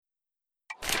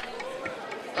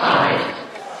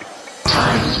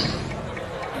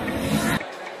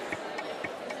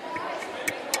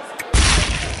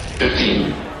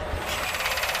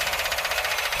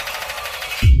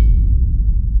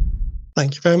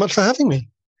you very much for having me.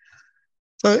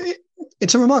 So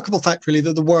it's a remarkable fact, really,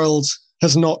 that the world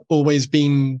has not always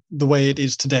been the way it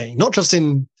is today, not just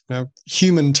in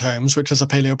human terms, which as a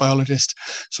paleobiologist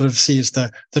sort of sees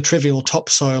the trivial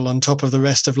topsoil on top of the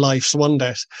rest of life's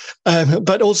wonders,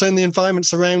 but also in the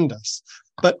environments around us.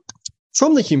 But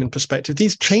from the human perspective,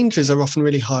 these changes are often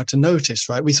really hard to notice,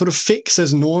 right? We sort of fix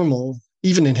as normal,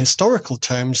 even in historical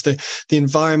terms, the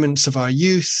environments of our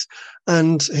youth.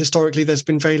 And historically, there's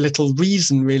been very little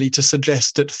reason really to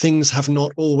suggest that things have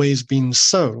not always been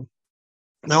so.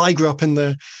 Now, I grew up in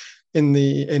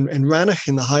Ranach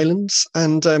in the Highlands,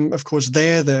 and of course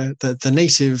there the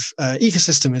native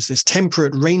ecosystem is this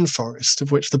temperate rainforest,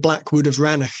 of which the Blackwood of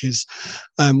Ranach is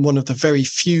one of the very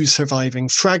few surviving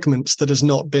fragments that has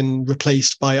not been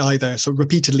replaced by either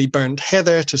repeatedly burnt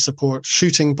heather to support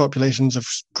shooting populations of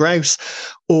grouse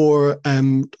or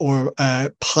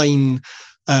pine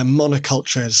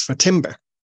monocultures for timber.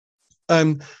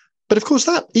 But of course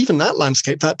even that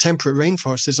landscape, that temperate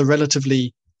rainforest, is a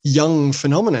relatively young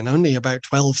phenomenon. Only about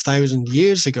 12,000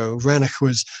 years ago, Ranach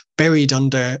was buried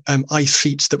under ice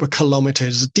sheets that were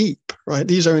kilometers deep, right?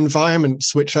 These are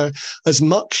environments which are as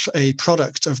much a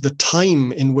product of the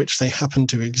time in which they happen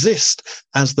to exist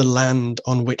as the land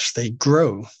on which they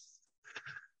grow.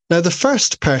 Now, the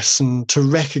first person to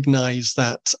recognize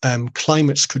that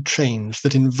climates could change,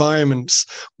 that environments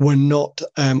were not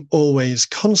always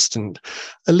constant,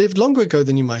 lived longer ago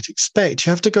than you might expect. You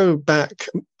have to go back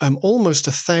almost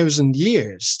 1,000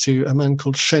 years to a man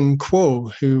called Shen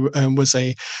Kuo, who was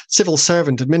a civil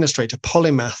servant, administrator,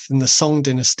 polymath in the Song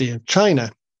dynasty of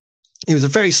China. He was a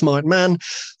very smart man.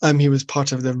 He was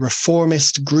part of the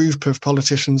reformist group of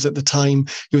politicians at the time.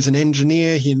 He was an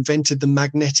engineer. He invented the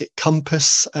magnetic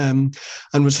compass and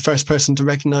was the first person to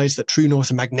recognize that true north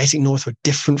and magnetic north were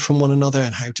different from one another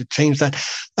and how to change that.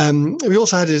 He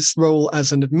also had his role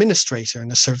as an administrator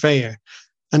and a surveyor.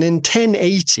 And in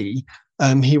 1080,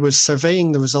 he was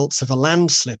surveying the results of a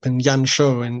landslip in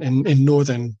Yanshou in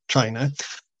northern China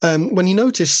when he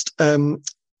noticed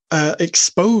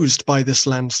exposed by this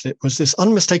landslip was this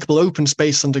unmistakable open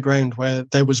space underground where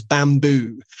there was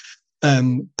bamboo,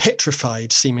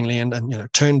 petrified seemingly and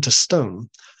turned to stone.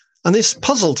 And this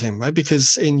puzzled him, right?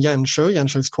 Because in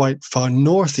Yanshou is quite far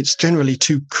north. It's generally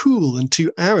too cool and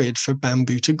too arid for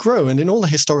bamboo to grow. And in all the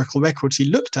historical records he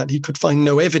looked at, he could find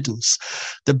no evidence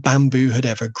that bamboo had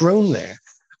ever grown there.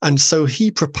 And so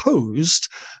he proposed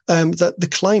that the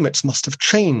climates must have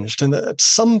changed and that at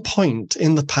some point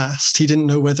in the past, he didn't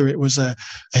know whether it was a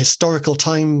historical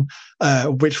time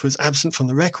which was absent from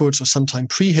the records or sometime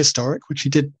prehistoric, which he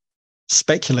did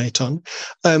speculate on,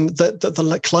 that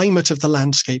the climate of the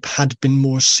landscape had been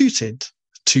more suited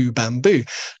to bamboo.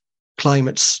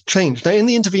 Climates changed. Now, in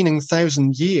the intervening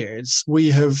 1,000 years, we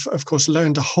have, of course,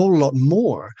 learned a whole lot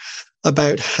more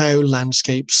about how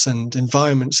landscapes and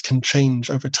environments can change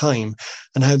over time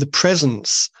and how the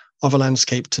presence of a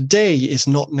landscape today is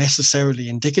not necessarily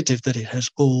indicative that it has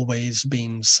always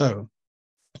been so.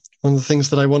 One of the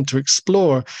things that I want to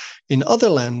explore in other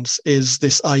lands is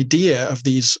this idea of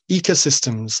these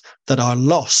ecosystems that are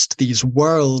lost, these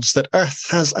worlds that Earth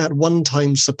has at one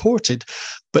time supported,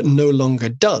 but no longer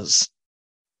does.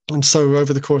 And so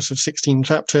over the course of 16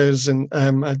 chapters,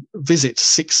 I visit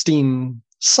 16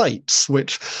 sites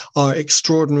which are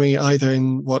extraordinary either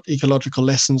in what ecological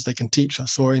lessons they can teach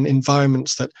us or in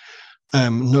environments that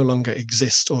no longer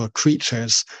exist or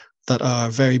creatures that are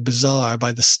very bizarre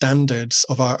by the standards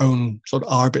of our own sort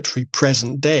of arbitrary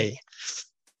present day.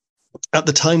 At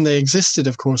the time they existed,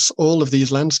 of course, all of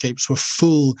these landscapes were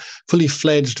fully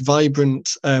fledged,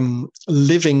 vibrant,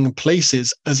 living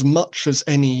places as much as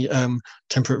any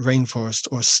temperate rainforest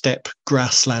or steppe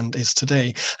grassland is today.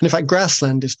 And in fact,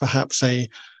 grassland is perhaps a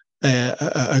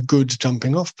good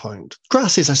jumping off point.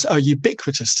 Grasses are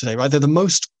ubiquitous today, right?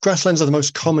 Grasslands are the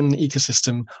most common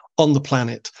ecosystem on the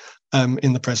planet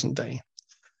in the present day.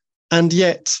 And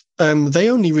yet they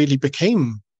only really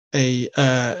became a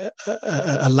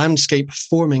landscape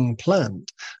forming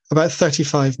plant about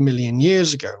 35 million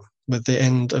years ago with the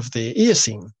end of the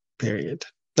Eocene period,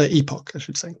 the epoch, I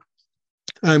should say.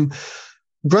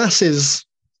 Grasses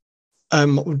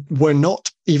were not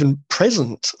even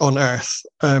present on Earth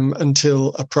until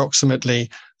approximately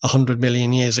 100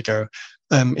 million years ago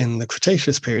in the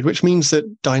Cretaceous period, which means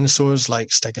that dinosaurs like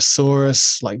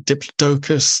Stegosaurus, like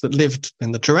Diplodocus that lived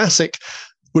in the Jurassic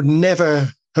would never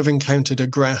have encountered a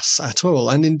grass at all,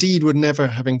 and indeed would never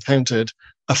have encountered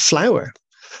a flower.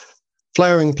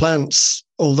 Flowering plants,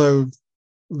 although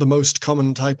the most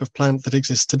common type of plant that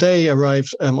exists today,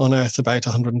 arrived on Earth about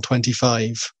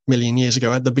 125 million years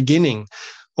ago at the beginning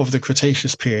of the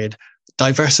Cretaceous period,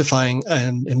 diversifying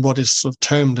in what is sort of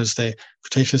termed as the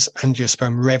Cretaceous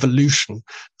angiosperm revolution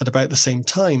at about the same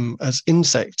time as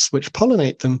insects which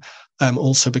pollinate them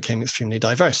also became extremely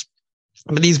diverse.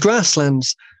 But these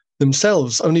grasslands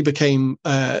themselves only became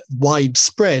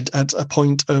widespread at a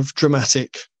point of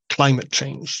dramatic climate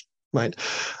change, right?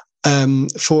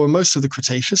 For most of the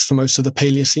Cretaceous, for most of the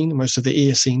Paleocene, most of the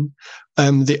Eocene,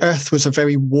 the Earth was a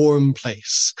very warm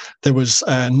place. There was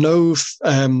no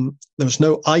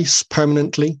ice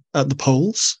permanently at the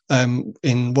poles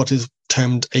in what is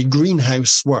termed a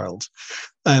greenhouse world.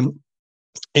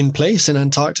 In place in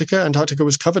Antarctica, Antarctica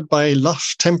was covered by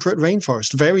lush temperate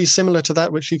rainforest, very similar to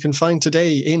that which you can find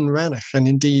today in Rannoch, and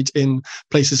indeed in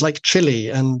places like Chile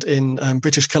and in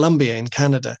British Columbia in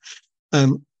Canada.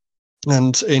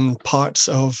 And in parts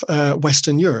of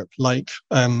Western Europe, like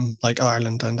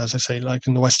Ireland, and as I say, like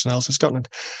in the Western Isles of Scotland.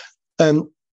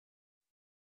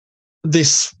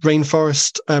 This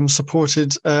rainforest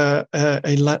supported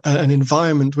an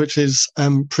environment which is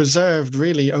preserved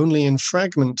really only in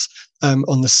fragments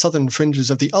on the southern fringes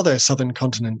of the other southern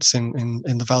continents in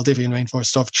the Valdivian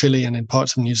rainforest of Chile and in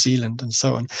parts of New Zealand and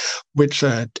so on, which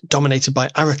are dominated by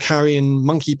Araucarian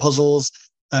monkey puzzles,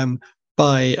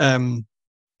 by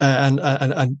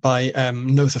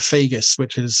Nothofagus,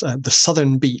 which is the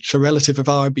southern beech, a relative of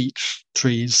our beech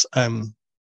trees.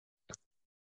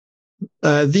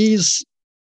 This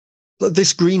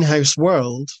greenhouse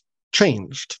world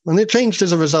changed, and it changed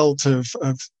as a result of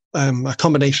a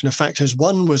combination of factors.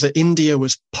 One was that India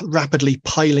was rapidly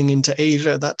piling into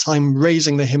Asia at that time,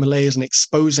 raising the Himalayas and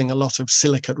exposing a lot of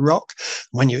silicate rock.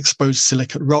 When you expose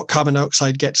silicate rock, carbon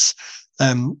dioxide gets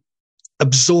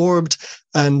absorbed,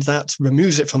 and that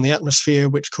removes it from the atmosphere,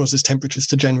 which causes temperatures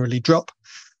to generally drop.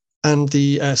 And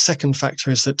the second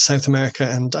factor is that South America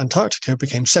and Antarctica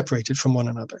became separated from one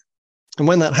another. And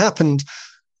when that happened,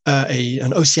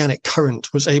 an oceanic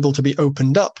current was able to be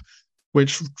opened up,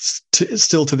 which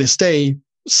still to this day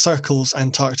circles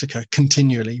Antarctica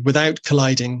continually without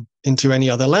colliding into any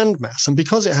other landmass. And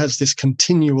because it has this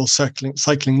continual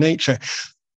cycling nature,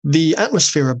 the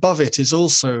atmosphere above it is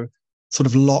also sort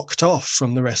of locked off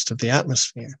from the rest of the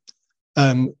atmosphere.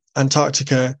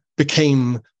 Antarctica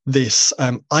became this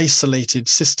isolated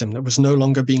system that was no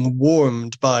longer being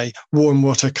warmed by warm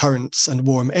water currents and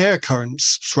warm air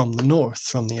currents from the north,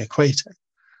 from the equator.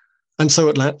 And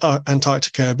so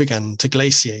Antarctica began to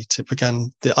glaciate.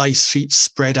 The ice sheets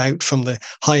spread out from the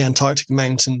high Antarctic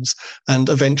mountains and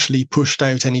eventually pushed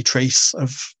out any trace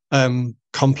of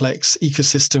complex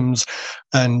ecosystems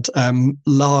and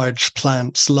large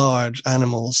plants, large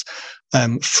animals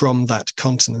from that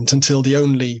continent, until the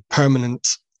only permanent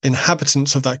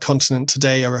inhabitants of that continent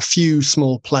today are a few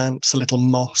small plants, a little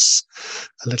moss,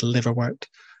 a little liverwort,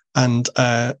 and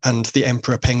the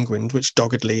emperor penguin, which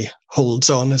doggedly holds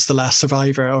on as the last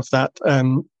survivor of that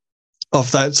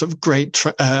sort of great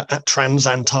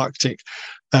transantarctic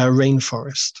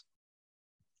rainforest.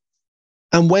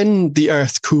 And when the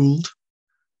earth cooled,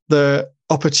 the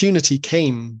opportunity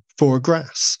came for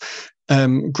grass.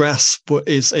 Grass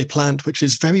is a plant which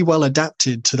is very well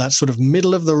adapted to that sort of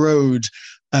middle of the road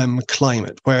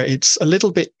climate, where it's a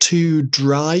little bit too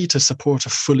dry to support a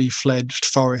fully fledged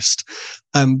forest,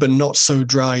 but not so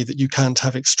dry that you can't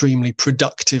have extremely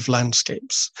productive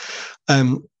landscapes.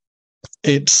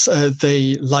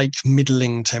 They like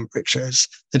middling temperatures.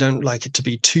 They don't like it to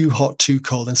be too hot, too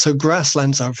cold. And so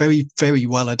grasslands are very, very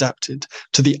well adapted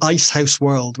to the icehouse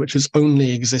world, which has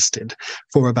only existed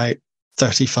for about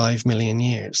 35 million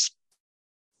years.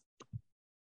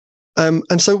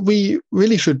 And so we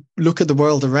really should look at the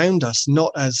world around us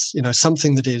not as,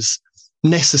 something that is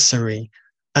necessary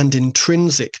and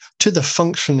intrinsic to the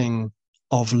functioning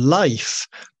of life,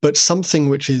 but something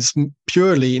which is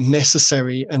purely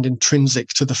necessary and intrinsic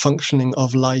to the functioning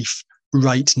of life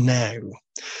right now.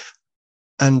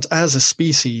 And as a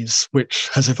species which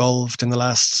has evolved in the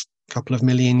last couple of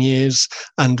million years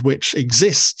and which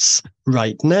exists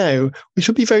right now, we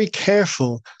should be very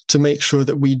careful to make sure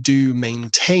that we do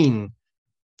maintain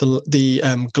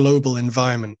the global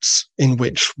environments in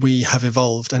which we have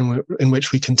evolved and in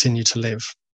which we continue to live.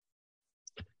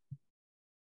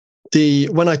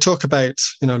 When I talk about,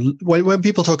 when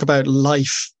people talk about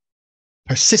life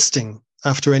persisting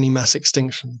after any mass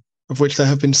extinction, of which there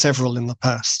have been several in the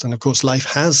past, and of course life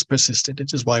has persisted,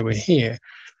 it is why we're here,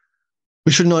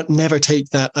 we should never take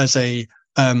that as a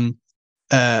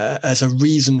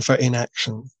reason for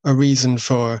inaction, a reason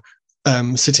for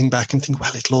sitting back and think,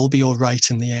 well, it'll all be all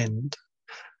right in the end.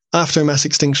 After mass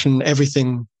extinction,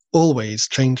 everything always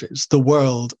changes. The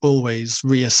world always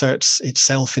reasserts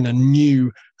itself in a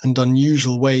new and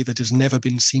unusual way that has never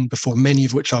been seen before, many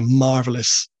of which are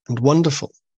marvelous and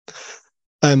wonderful.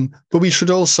 But we should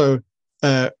also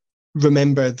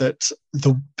remember that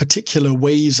the particular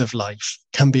ways of life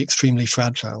can be extremely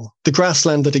fragile. The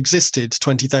grassland that existed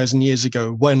 20,000 years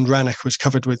ago, when Rannoch was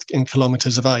covered in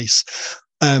kilometers of ice,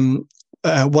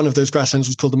 one of those grasslands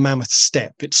was called the Mammoth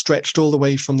Steppe. It stretched all the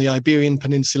way from the Iberian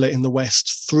Peninsula in the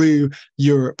west, through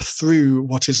Europe, through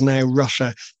what is now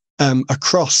Russia,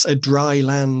 across a dry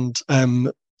land,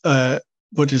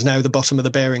 what is now the bottom of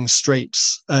the Bering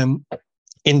Straits,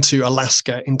 into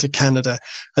Alaska, into Canada,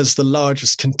 as the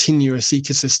largest continuous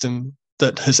ecosystem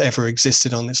that has ever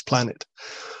existed on this planet.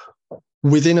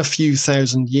 Within a few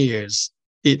thousand years,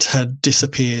 it had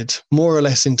disappeared more or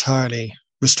less entirely,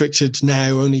 restricted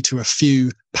now only to a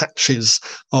few patches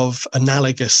of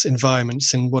analogous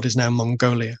environments in what is now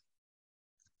Mongolia.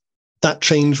 That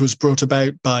change was brought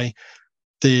about by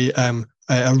a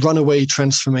runaway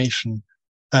transformation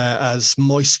as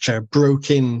moisture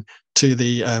broke in to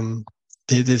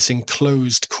this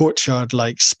enclosed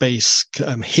courtyard-like space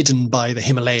hidden by the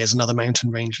Himalayas and other mountain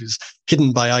ranges,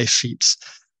 hidden by ice sheets.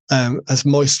 As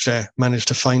moisture managed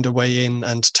to find a way in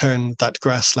and turn that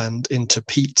grassland into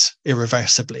peat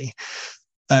irreversibly,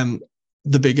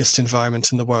 the biggest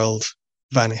environment in the world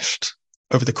vanished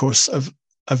over the course of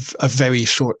a very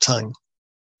short time.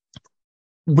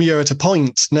 We are at a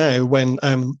point now when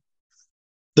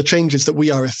the changes that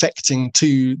we are effecting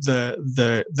to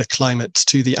the climate,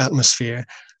 to the atmosphere,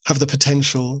 have the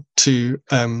potential to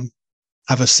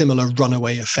have a similar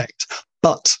runaway effect.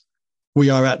 But we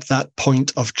are at that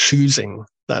point of choosing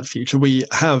that future. We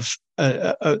have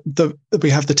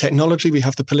the technology, we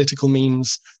have the political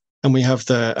means, and we have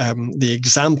the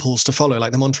examples to follow,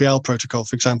 like the Montreal Protocol,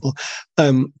 for example,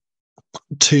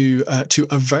 to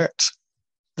avert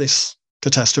this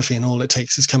catastrophe. And all it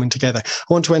takes is coming together.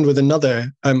 I want to end with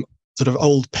another sort of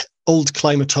old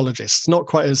climatologist, not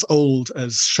quite as old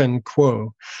as Shen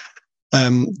Kuo.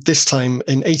 This time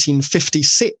in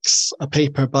 1856, a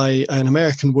paper by an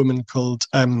American woman called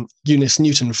Eunice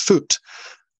Newton Foote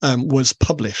was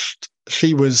published.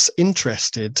 She was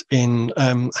interested in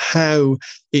how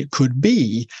it could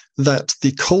be that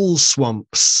the coal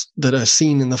swamps that are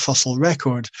seen in the fossil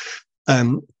record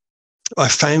are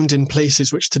found in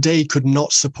places which today could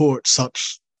not support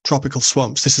such tropical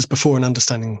swamps. This is before an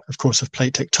understanding, of course, of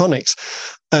plate tectonics.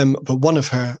 But one of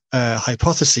her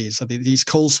hypotheses are these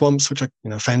coal swamps, which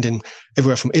are found in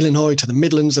everywhere from Illinois to the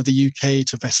Midlands of the UK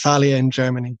to Westphalia in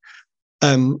Germany,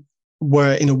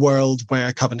 were in a world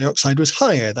where carbon dioxide was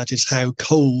higher. That is how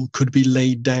coal could be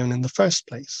laid down in the first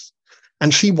place.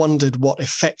 And she wondered what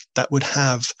effect that would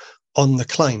have on the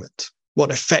climate,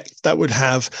 what effect that would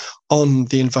have on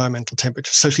the environmental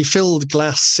temperature. So she filled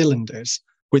glass cylinders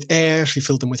with air, she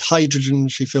filled them with hydrogen,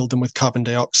 she filled them with carbon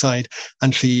dioxide,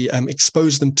 and she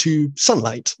exposed them to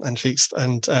sunlight, and she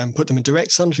put them in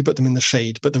direct sun, she put them in the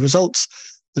shade. But the results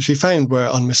that she found were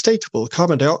unmistakable.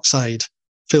 Carbon dioxide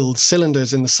filled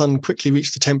cylinders in the sun quickly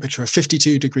reached the temperature of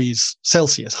 52 degrees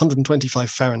Celsius,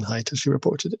 125 Fahrenheit, as she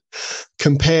reported it,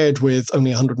 compared with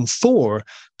only 104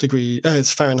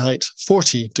 degrees Fahrenheit,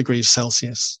 40 degrees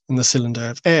Celsius in the cylinder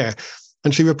of air.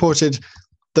 And she reported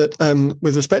that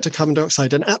with respect to carbon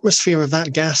dioxide, an atmosphere of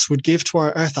that gas would give to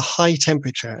our Earth a high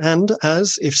temperature. And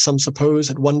as, if some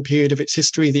suppose, at one period of its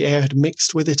history, the air had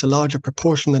mixed with it a larger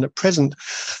proportion than at present,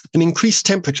 an increased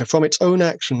temperature from its own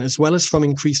action, as well as from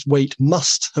increased weight,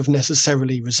 must have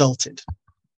necessarily resulted.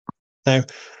 Now,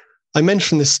 I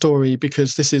mention this story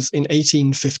because this is in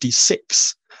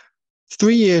 1856.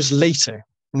 3 years later,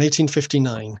 in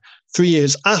 1859, 3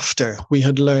 years after we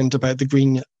had learned about the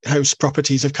greenhouse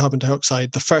properties of carbon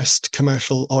dioxide, the first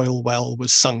commercial oil well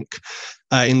was sunk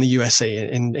in the USA,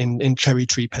 in Cherry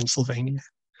Tree, Pennsylvania.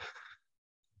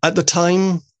 At the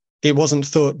time, it wasn't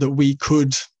thought that we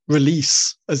could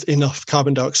release enough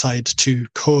carbon dioxide to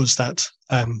cause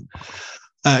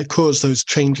those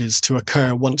changes to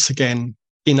occur once again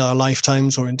in our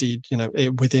lifetimes, or indeed,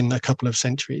 within a couple of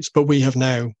centuries. But we have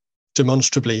now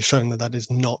demonstrably shown that that is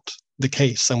not the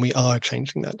case, and we are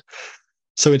changing that.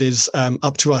 So it is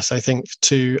up to us, I think,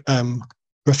 to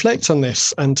reflect on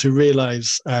this and to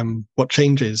realize what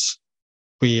changes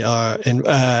we are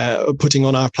putting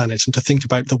on our planet, and to think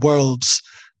about the worlds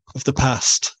of the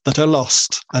past that are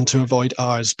lost and to avoid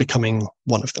ours becoming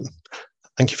one of them.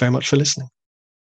 Thank you very much for listening.